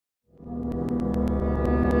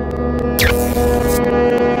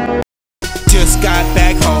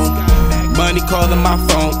calling my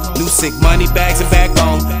phone. New sick money bags and back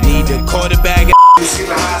home. Need a quarterback.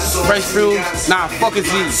 Fresh Filmz, nah, fuck a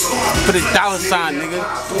G. Put a dollar sign, nigga.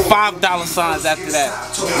 $5 signs after that.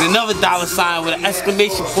 And another dollar sign with an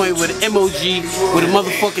exclamation point with an emoji with a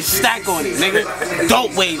motherfucking stack on it, nigga.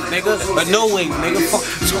 Dope wave, nigga. But no wave, nigga. Fuck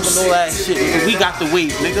you talking all that shit, nigga. We got the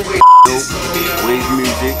wave, nigga. Wave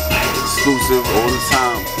music, exclusive all the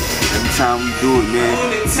time. Every time we do it, man,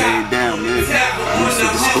 lay it down, man. Music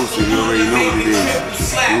exclusive, you already know what it is.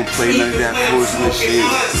 We don't play none of that bullshit shit.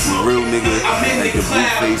 We real nigga, like the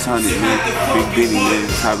Blueface 100, man. Big Benny, man.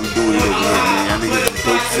 That's how we do it over here, man. Y'all niggas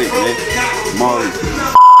dope sick, man. Marley.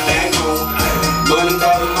 Money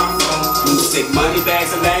calling my phone. New sick money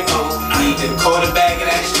bags and back home. Need a quarterback of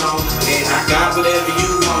that strong. And I got whatever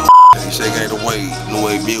you want. You say ain't no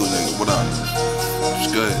way music. What up? It's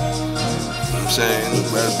good. You know what I'm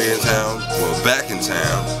saying? Rather be in town, well, back in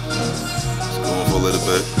town. Just going for a little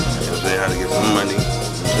bit. You know what I'm saying? How to get some money. You know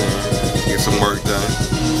what I'm saying? Get some work done.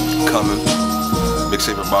 Coming.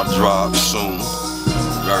 Mixtape about to drop soon.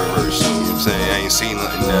 Very, very soon. You know what I'm saying? I ain't seen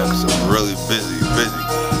nothing now because I'm really busy.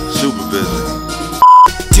 Super busy.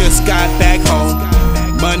 Just got back home.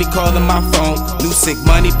 Money calling my phone. New sick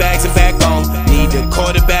money bags and back home. Need a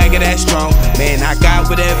quarterback of that strong. Man, I got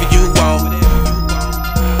whatever you want.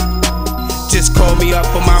 Just call me up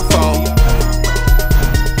on my